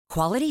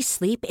Quality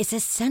sleep is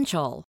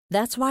essential.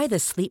 That's why the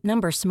Sleep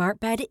Number Smart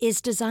Bed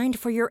is designed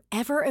for your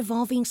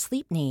ever-evolving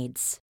sleep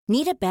needs.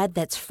 Need a bed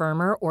that's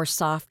firmer or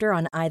softer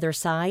on either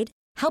side?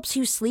 Helps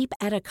you sleep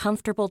at a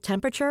comfortable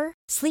temperature?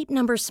 Sleep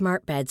Number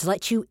Smart Beds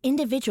let you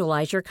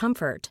individualize your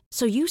comfort,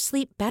 so you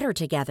sleep better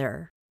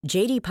together.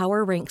 J.D.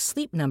 Power ranks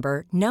Sleep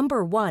Number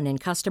number 1 in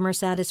customer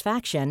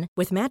satisfaction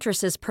with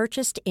mattresses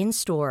purchased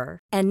in-store.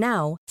 And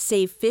now,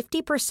 save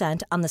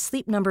 50% on the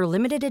Sleep Number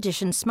Limited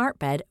Edition Smart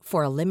Bed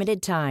for a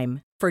limited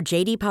time. For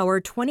J.D. Power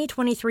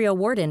 2023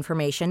 award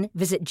information,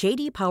 visit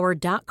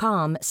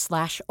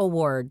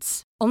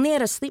jdpower.com/awards. Only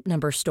at a Sleep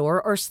Number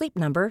store or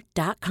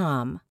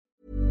sleepnumber.com.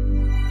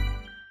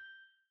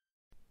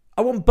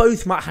 I want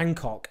both Matt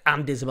Hancock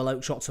and Isabel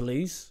Oakeshott to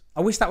lose.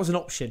 I wish that was an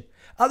option.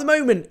 At the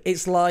moment,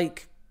 it's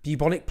like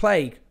bubonic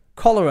plague,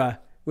 cholera.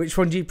 Which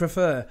one do you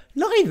prefer?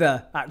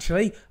 Neither,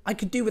 actually. I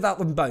could do without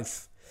them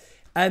both.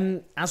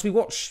 As we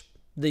watch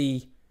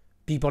the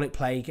bubonic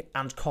plague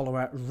and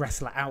cholera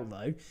wrestle it out,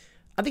 though,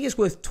 I think it's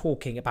worth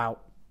talking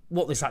about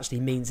what this actually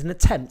means. An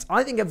attempt,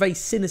 I think a very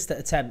sinister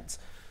attempt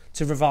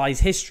to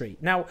revise history.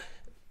 Now,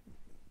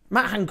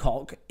 Matt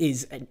Hancock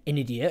is an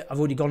idiot. I've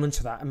already gone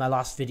into that in my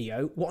last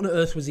video. What on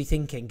earth was he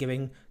thinking,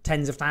 giving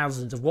tens of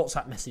thousands of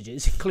WhatsApp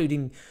messages,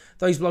 including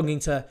those belonging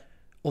to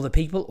other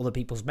people, other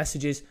people's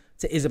messages,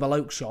 to Isabel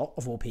Oakeshott,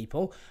 of all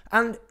people.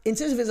 And in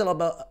terms of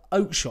Isabel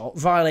Oakeshott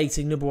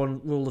violating number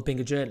one rule of being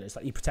a journalist,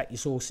 that you protect your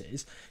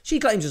sources, she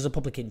claims there's a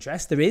public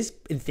interest. There is,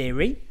 in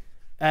theory.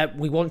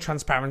 We want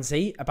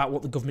transparency about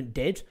what the government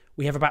did.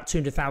 We have about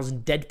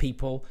 200,000 dead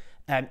people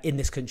in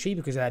this country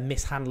because of their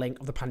mishandling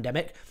of the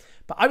pandemic.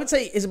 But I would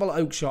say Isabel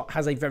Oakeshott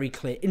has a very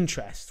clear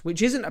interest,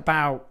 which isn't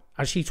about,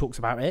 as she talks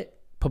about it,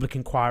 public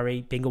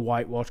inquiry, being a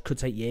whitewash, could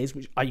take years,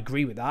 which I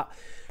agree with that.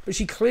 But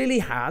she clearly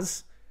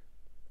has,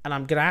 and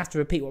I'm going to have to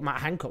repeat what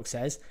Matt Hancock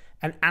says,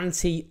 an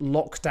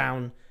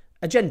anti-lockdown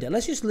agenda.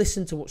 Let's just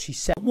listen to what she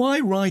said. Why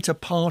write a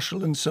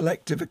partial and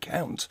selective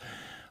account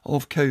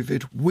of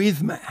COVID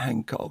with Matt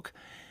Hancock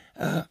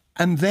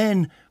and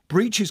then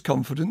breach his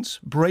confidence,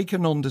 break a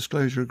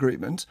non-disclosure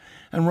agreement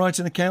and write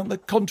an account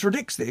that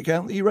contradicts the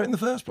account that you wrote in the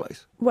first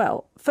place?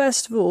 Well,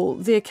 first of all,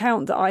 the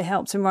account that I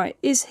helped him write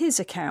is his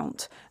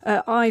account.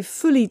 I've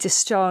fully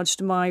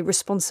discharged my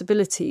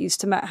responsibilities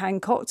to Matt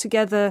Hancock.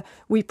 Together,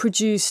 we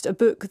produced a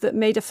book that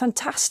made a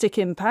fantastic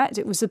impact.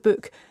 It was a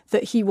book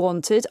that he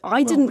wanted.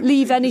 I didn't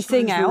leave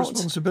anything out.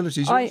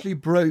 Responsibilities. You actually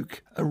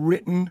broke a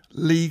written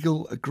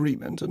legal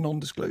agreement, a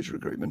non-disclosure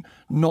agreement,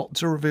 not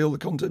to reveal the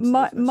contents.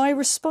 My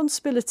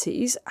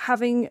responsibilities,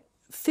 having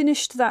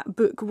finished that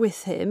book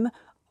with him,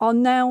 are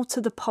now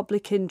to the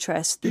public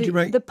interest. Did you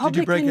break an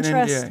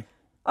NDA?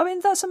 I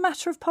mean, that's a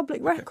matter of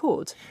public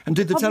record. And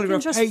did the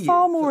Telegraph pay you?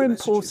 Far more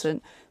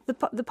important.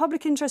 The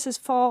public interest is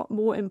far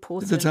more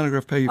important. Did the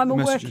Telegraph pay you for the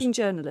messages? I'm a working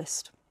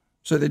journalist.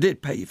 So they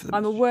did pay you for the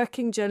messages? I'm a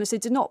working journalist. They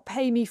did not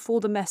pay me for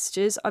the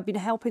messages. I've been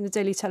helping the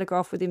Daily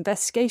Telegraph with the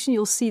investigation.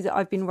 You'll see that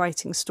I've been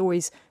writing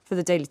stories for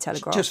the Daily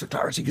Telegraph. Just for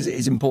clarity, because it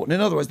is important.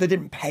 In other words, they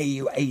didn't pay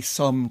you a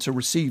sum to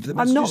receive the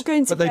messages, I'm not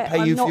going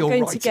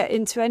to get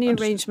into any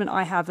arrangement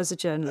I have as a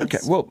journalist. Okay,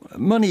 well,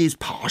 money is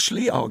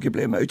partially,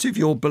 arguably, a motive.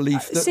 Your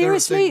belief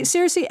that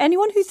seriously,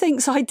 anyone who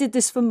thinks I did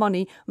this for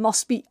money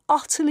must be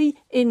utterly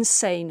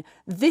insane.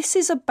 This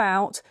is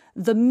about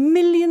the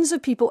millions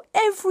of people,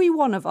 every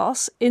one of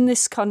us in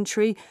this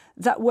country,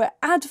 that were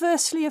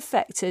adversely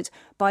affected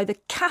by the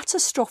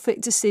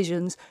catastrophic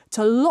decisions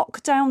to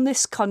lock down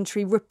this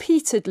country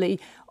repeatedly,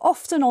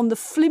 often on the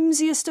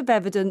flimsiest of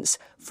evidence,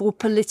 for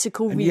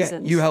political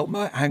reasons. Yet you helped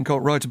Matt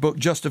Hancock write a book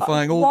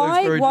justifying all those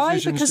very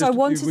decisions. Why? Because I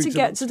wanted to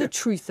get to the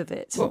truth of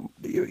it. Well,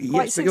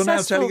 yes, but you're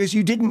now telling us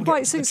you didn't get to the truth of it.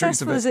 Quite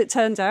successful as it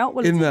turned out.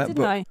 Well, didn't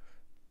I?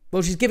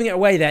 Well, she's giving it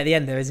away there at the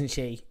end there, isn't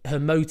she? Her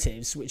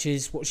motives, which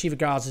is what she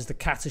regards as the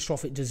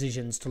catastrophic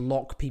decisions to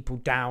lock people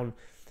down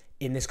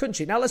in this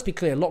country. Now, let's be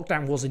clear,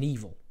 lockdown wasn't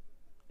evil.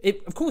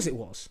 Of course it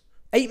was.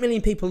 8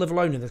 million people live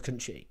alone in this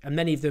country, and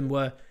many of them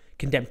were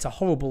condemned to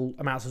horrible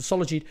amounts of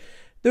solitude.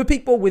 There were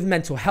people with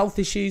mental health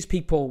issues,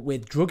 people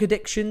with drug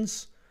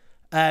addictions,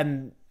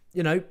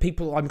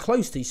 people I'm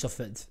close to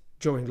suffered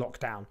during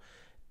lockdown.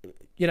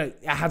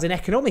 It had an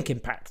economic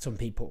impact on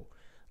people.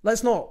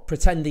 Let's not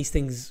pretend these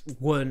things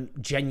weren't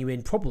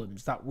genuine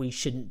problems that we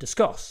shouldn't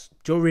discuss.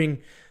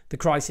 During the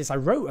crisis, I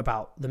wrote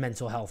about the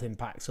mental health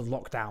impacts of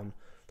lockdown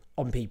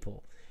on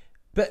people.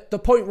 But the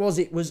point was,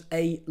 it was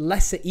a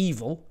lesser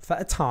evil for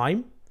a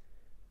time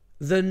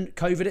than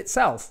COVID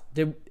itself.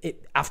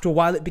 After a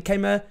while, it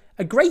became a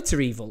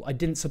greater evil. I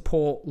didn't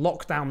support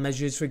lockdown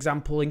measures, for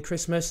example, in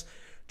Christmas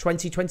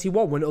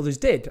 2021 when others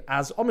did,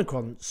 as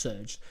Omicron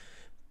surged.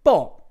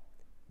 But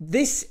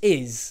this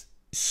is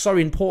so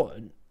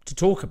important to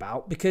talk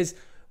about, because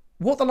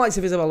what the likes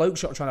of Isabel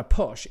Oakeshott are trying to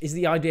push is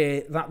the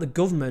idea that the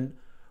government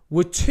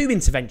were too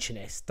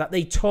interventionist, that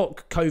they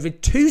took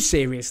COVID too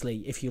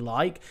seriously, if you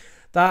like,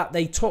 that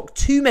they took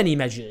too many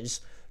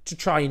measures to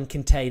try and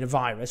contain a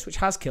virus, which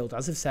has killed,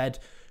 as I've said,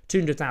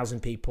 200,000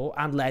 people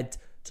and led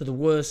to the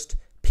worst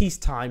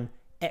peacetime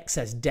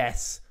excess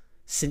deaths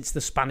since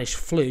the Spanish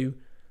flu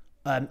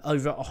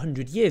over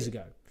 100 years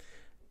ago.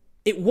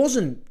 it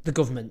wasn't the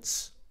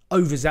government's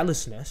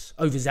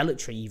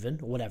overzealotry even,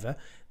 or whatever,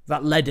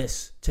 that led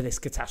us to this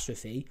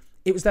catastrophe.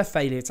 It was their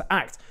failure to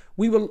act.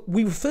 We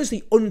were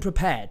firstly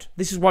unprepared.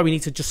 This is why we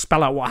need to just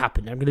spell out what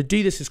happened. I'm going to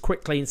do this as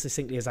quickly and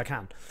succinctly as I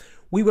can.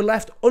 We were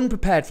left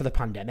unprepared for the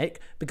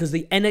pandemic because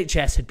the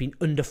NHS had been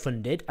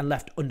underfunded and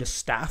left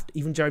understaffed.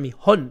 Even Jeremy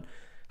Hunt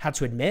had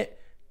to admit,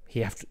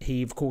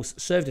 he of course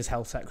served as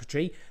health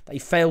secretary, that he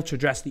failed to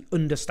address the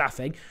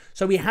understaffing.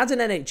 So we had an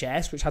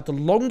NHS which had the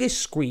longest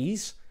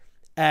squeeze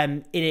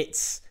in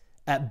its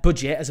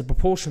budget as a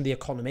proportion of the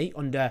economy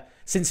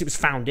since it was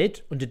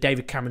founded under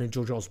David Cameron and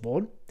George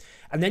Osborne.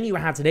 And then you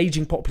had an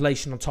ageing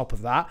population on top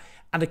of that,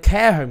 and a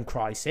care home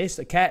crisis,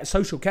 a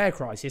social care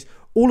crisis.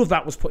 All of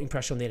that was putting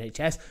pressure on the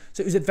NHS.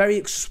 So it was very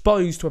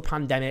exposed to a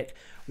pandemic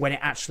when it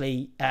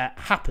actually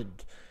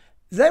happened.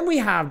 Then we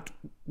had,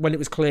 when it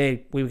was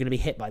clear we were going to be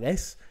hit by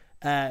this,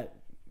 the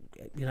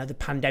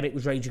pandemic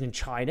was raging in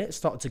China. It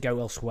started to go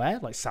elsewhere,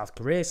 like South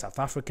Korea, South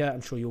Africa.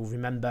 I'm sure you'll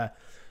remember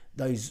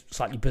those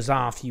slightly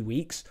bizarre few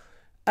weeks.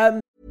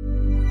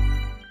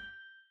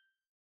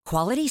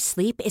 Quality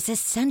sleep is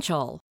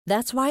essential.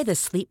 That's why the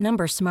Sleep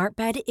Number Smart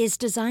Bed is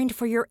designed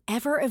for your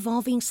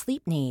ever-evolving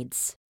sleep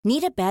needs.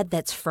 Need a bed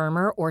that's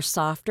firmer or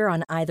softer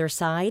on either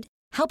side?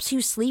 Helps you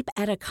sleep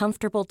at a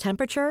comfortable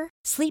temperature?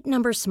 Sleep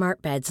Number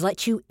Smart Beds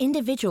let you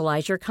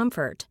individualize your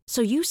comfort,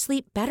 so you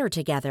sleep better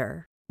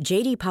together.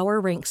 J.D.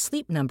 Power ranks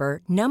Sleep Number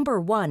number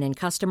 1 in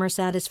customer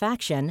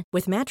satisfaction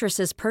with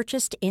mattresses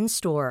purchased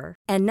in-store.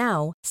 And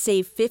now,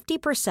 save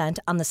 50%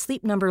 on the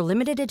Sleep Number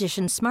Limited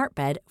Edition Smart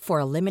Bed for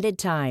a limited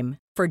time.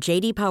 For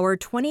J.D. Power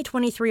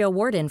 2023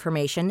 award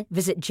information,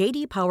 visit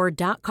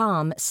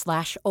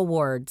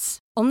jdpower.com/awards.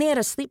 Only at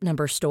a Sleep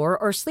Number store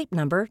or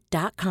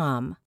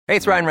sleepnumber.com. Hey,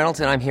 it's Ryan Reynolds,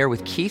 and I'm here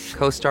with Keith,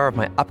 co-star of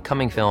my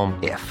upcoming film,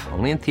 If,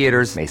 only in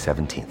theaters May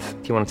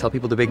 17th. Do you want to tell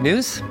people the big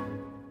news?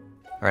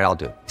 All right, I'll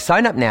do it.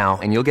 Sign up now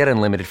and you'll get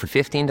unlimited for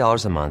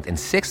 $15 a month and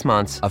 6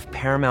 months of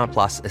Paramount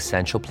Plus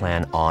Essential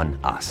Plan on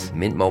us.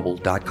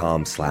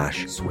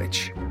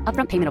 MintMobile.com/switch.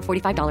 Upfront payment of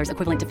 $45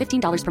 equivalent to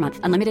 $15 per month.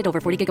 Unlimited over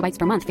 40 gigabytes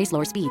per month. Face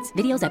lower speeds.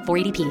 Videos at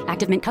 480p.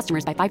 Active Mint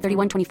customers by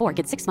 531.24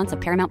 get 6 months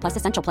of Paramount Plus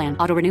Essential Plan.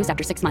 Auto renews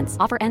after 6 months.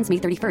 Offer ends May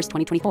 31st,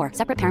 2024.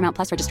 Separate Paramount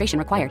Plus registration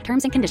required.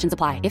 Terms and conditions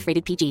apply if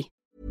rated PG.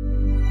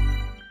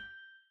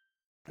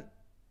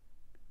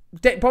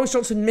 Boris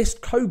Johnson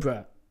missed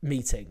Cobra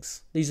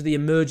meetings. These are the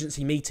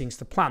emergency meetings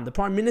to plan. The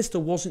Prime Minister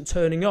wasn't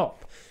turning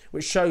up,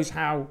 which shows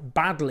how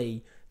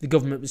badly the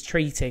government was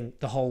treating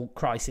the whole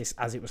crisis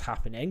as it was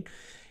happening.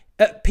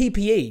 At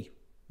PPE,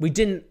 we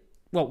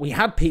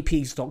had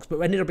PPE stocks, but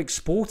we ended up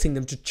exporting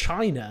them to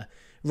China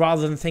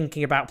rather than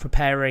thinking about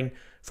preparing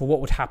for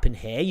what would happen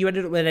here. You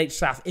ended up with NHS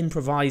staff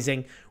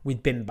improvising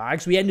with bin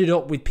bags. We ended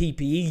up with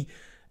PPE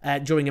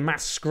during a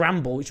mass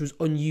scramble, which was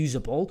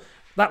unusable.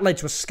 That led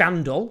to a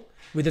scandal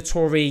with a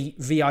Tory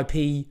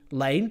VIP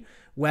lane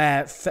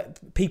where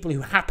people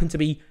who happened to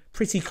be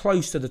pretty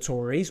close to the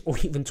Tories or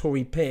even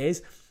Tory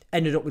peers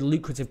ended up with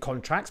lucrative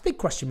contracts. Big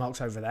question marks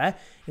over there,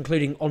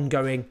 including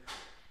ongoing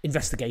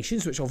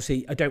investigations, which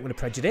obviously I don't want to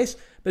prejudice.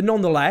 But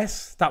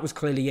nonetheless, that was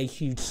clearly a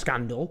huge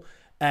scandal,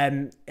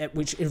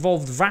 which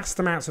involved vast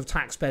amounts of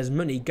taxpayers'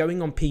 money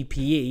going on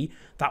PPE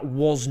that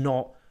was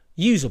not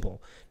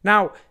usable.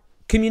 Now,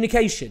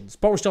 communications.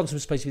 Boris Johnson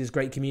was supposed to be this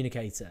great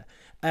communicator.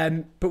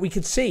 But we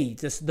could see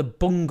the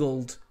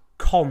bungled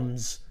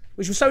comms,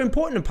 which was so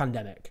important in a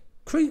pandemic,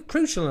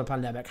 crucial in a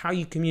pandemic, how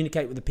you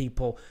communicate with the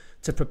people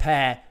to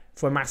prepare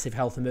for a massive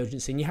health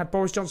emergency. And you had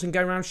Boris Johnson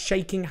going around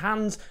shaking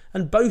hands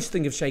and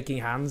boasting of shaking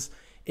hands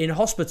in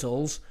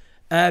hospitals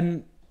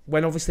when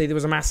obviously there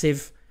was a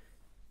massive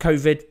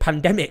COVID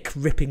pandemic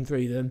ripping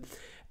through them.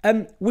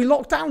 We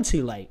locked down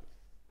too late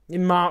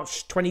in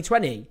March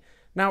 2020.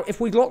 Now,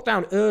 if we'd locked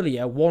down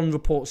earlier, one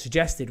report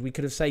suggested we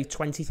could have saved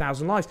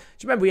 20,000 lives. Do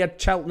you remember we had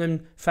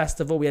Cheltenham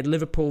Festival, we had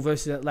Liverpool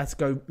versus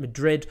Atletico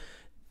Madrid.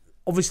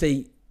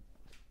 Obviously,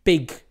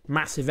 big,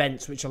 mass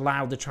events which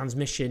allowed the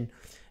transmission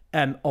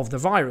of the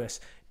virus.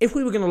 If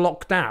we were going to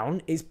lock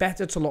down, it's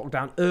better to lock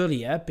down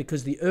earlier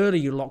because the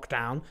earlier you lock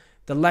down,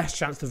 the less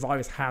chance the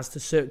virus has to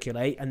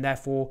circulate and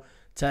therefore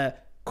to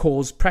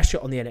cause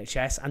pressure on the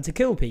NHS and to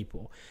kill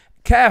people.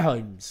 Care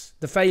homes,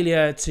 the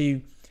failure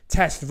to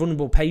test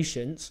vulnerable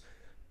patients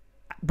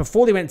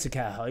before they went to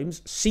care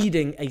homes,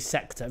 seeding a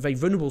sector, a very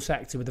vulnerable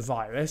sector with the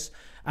virus,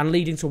 and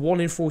leading to 1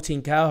 in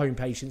 14 care home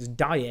patients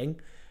dying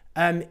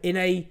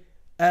in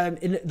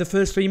the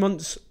first 3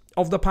 months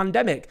of the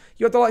pandemic.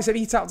 You had the likes of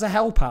Eat Out to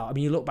Help Out. I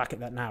mean, you look back at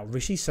that now.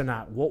 Rishi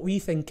Sunak, what were you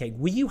thinking?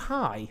 Were you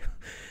high?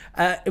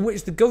 In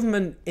which the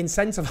government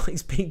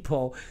incentivised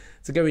people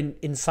to go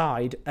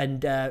inside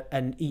and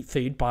eat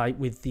food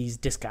with these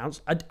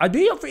discounts. I'd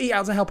be up for Eat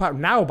Out to Help Out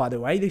now, by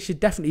the way. They should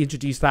definitely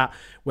introduce that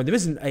when there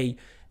isn't a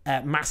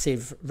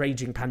massive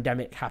raging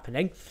pandemic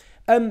happening.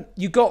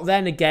 You got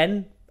then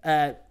again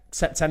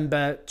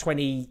September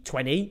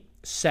 2020,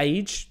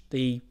 SAGE,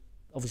 the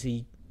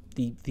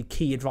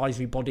key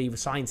advisory body of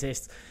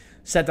scientists,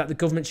 said that the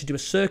government should do a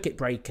circuit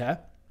breaker.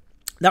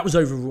 That was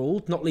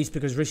overruled, not least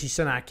because Rishi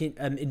Sunak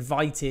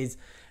invited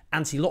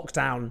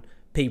anti-lockdown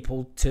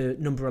people to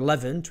number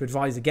 11 to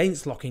advise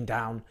against locking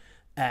down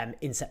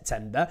in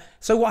September.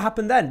 So what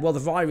happened then? Well, the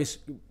virus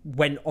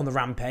went on the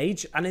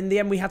rampage, and in the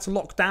end we had to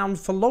lock down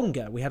for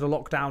longer. We had a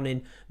lockdown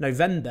in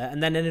November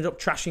and then ended up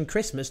trashing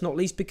Christmas, not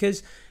least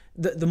because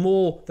the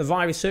more the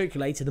virus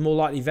circulated, the more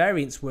likely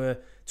variants were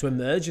to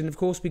emerge. And of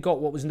course we got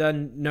what was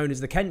known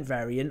as the Kent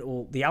variant,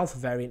 or the Alpha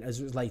variant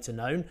as it was later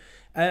known,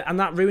 and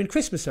that ruined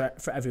Christmas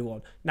for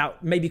everyone. Now,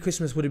 maybe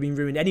Christmas would have been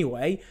ruined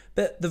anyway,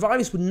 but the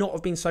virus would not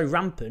have been so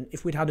rampant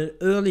if we'd had an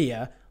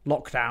earlier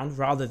lockdown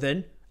rather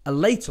than a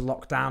later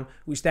lockdown,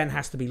 which then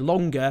has to be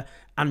longer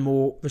and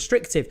more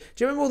restrictive.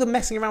 Do you remember all the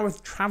messing around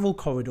with travel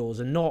corridors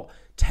and not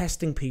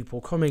testing people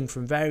coming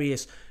from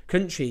various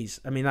countries?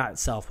 I mean, that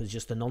itself was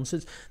just a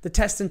nonsense. The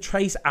Test and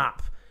Trace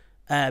app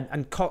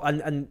and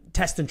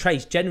Test and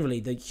Trace generally,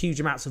 the huge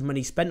amounts of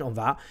money spent on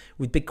that,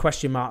 with big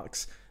question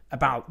marks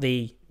about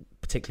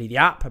particularly the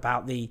app,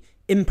 about the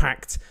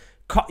impact.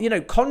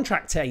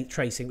 Contract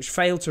tracing, which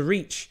failed to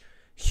reach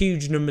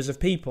huge numbers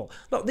of people.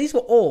 Look, these were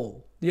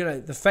all,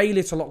 the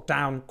failure to lock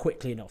down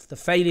quickly enough, the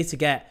failure to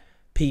get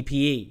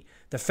PPE,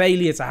 the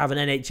failure to have an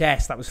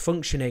NHS that was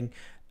functioning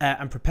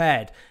and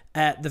prepared,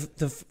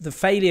 the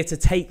failure to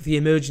take the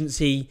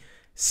emergency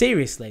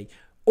seriously.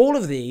 All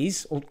of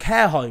these, or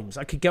care homes,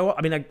 I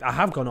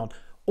have gone on.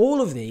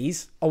 All of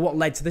these are what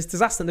led to this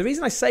disaster. And the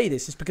reason I say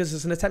this is because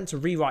it's an attempt to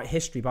rewrite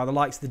history by the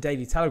likes of the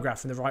Daily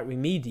Telegraph and the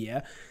right-wing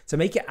media to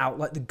make it out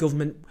like the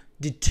government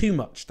did too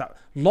much, that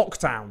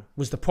lockdown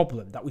was the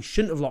problem, that we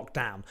shouldn't have locked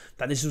down,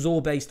 that this was all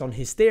based on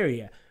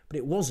hysteria. But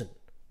it wasn't.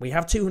 We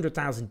have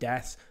 200,000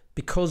 deaths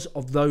because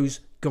of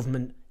those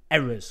government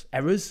errors.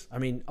 I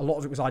mean, a lot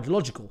of it was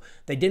ideological.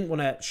 They didn't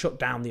want to shut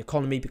down the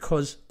economy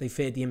because they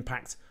feared the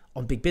impact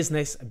on big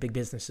business, and big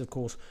business, of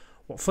course,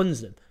 what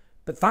funds them.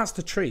 But that's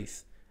the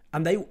truth.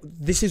 And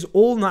this is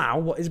all now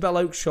what Isabel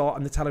Oakeshott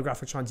and the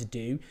Telegraph are trying to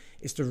do,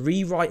 is to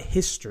rewrite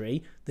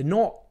history. They're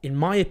not, in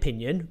my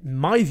opinion,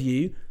 my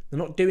view, they're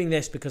not doing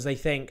this because they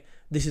think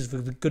this is for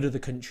the good of the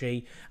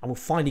country and we'll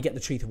finally get the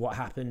truth of what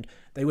happened.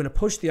 They want to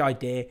push the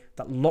idea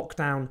that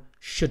lockdown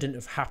shouldn't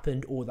have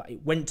happened or that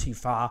it went too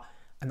far,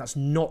 and that's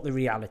not the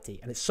reality.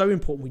 And it's so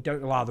important we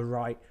don't allow the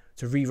right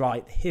to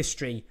rewrite the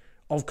history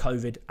of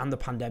COVID and the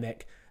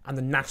pandemic and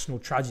the national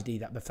tragedy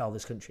that befell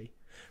this country.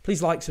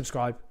 Please like,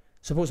 subscribe,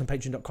 support us on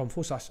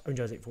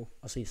patreon.com/OwenJones84.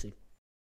 I'll see you soon.